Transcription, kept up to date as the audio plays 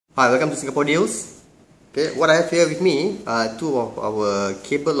Hi, welcome to Singapore Deals. Okay, what I have here with me are two of our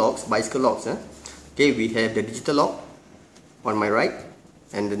cable locks, bicycle locks. Okay, we have the digital lock on my right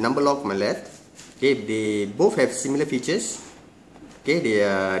and the number lock on my left. Okay, they both have similar features. Okay,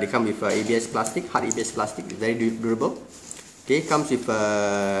 they come with ABS plastic, hard ABS plastic, very durable. Okay, comes with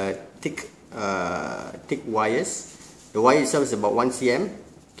thick wires. The wire itself is about 1 cm.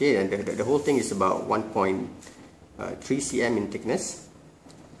 Okay, and the whole thing is about 1.3 cm in thickness.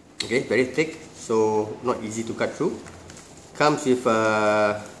 Okay, very thick, so not easy to cut through. Comes with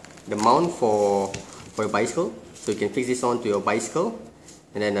the mount for your bicycle, so you can fix this onto your bicycle,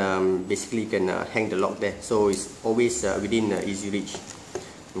 and then basically you can hang the lock there, so it's always within easy reach.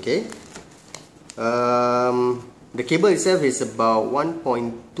 Okay, the cable itself is about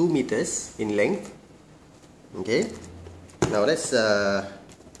 1.2 meters in length. Okay, now let's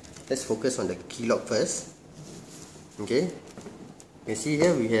focus on the key lock first. Okay. You can see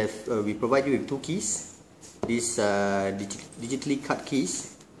here we provide you with two keys. These digitally cut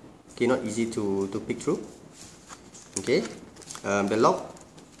keys. Okay, not easy to pick through. Okay, the lock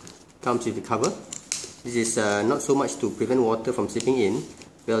comes with the cover. This is not so much to prevent water from seeping in.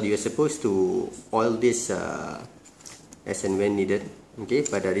 Well, you are supposed to oil this as and when needed. Okay,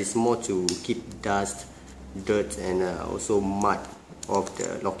 but that is more to keep dust, dirt, and also mud off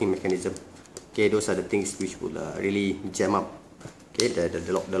the locking mechanism. Okay, those are the things which will really jam up. Okay,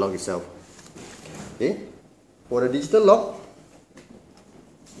 the lock itself. Okay, for the digital lock,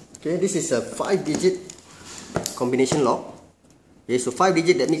 okay, this is a 5-digit combination lock. Okay, so 5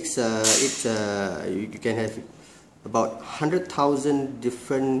 digit, that makes you can have about 100,000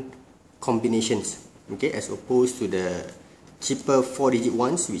 different combinations. Okay, as opposed to the cheaper 4-digit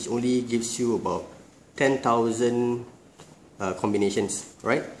ones, which only gives you about 10,000 combinations,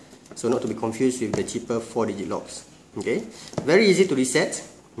 right? So not to be confused with the cheaper 4-digit locks. Okay, very easy to reset.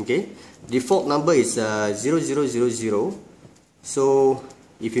 Okay, default number is 0000. So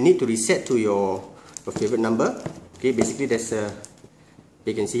if you need to reset to your favorite number, okay, basically there's a,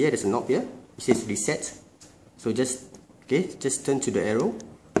 you can see here, there's a knob here. It says reset. So just turn to the arrow.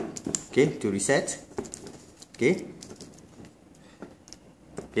 Okay, to reset. Okay,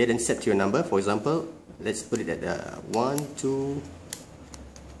 then set to your number. For example, let's put it at 1, 2,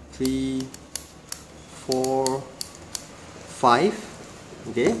 3, 4, 5.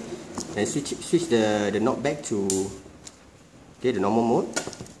 Okay, and switch the knob back to the normal mode.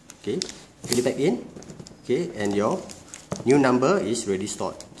 Okay, put it back in. Okay, and your new number is ready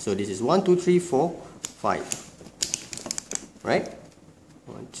stored. So this is 1, 2, 3, 4, 5. Right?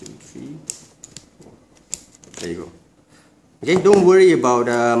 1, 2, 3, 4. There you go. Okay, don't worry about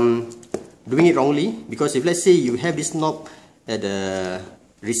doing it wrongly, because if let's say you have this knob at the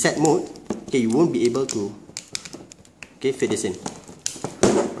reset mode, okay, you won't be able to fit this in.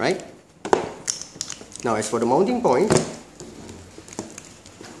 Right? Now, as for the mounting point,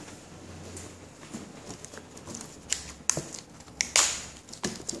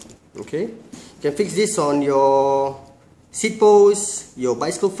 okay, you can fix this on your seat post, your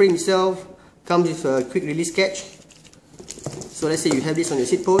bicycle frame itself. Comes with a quick release catch. So let's say you have this on your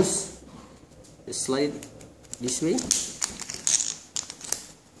seat post, just slide it this way.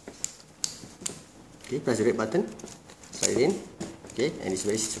 Okay, press the red button, slide it in. Okay, and it's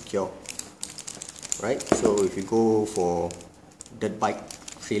very secure. Right, so if you go for dirt bike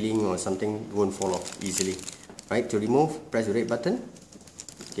trailing or something, it won't fall off easily. Right, to remove, press the red button.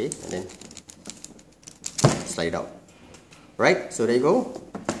 Okay, and then slide it out. Right, so there you go,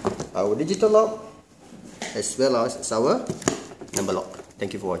 our digital lock as well as our number lock.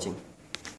 Thank you for watching.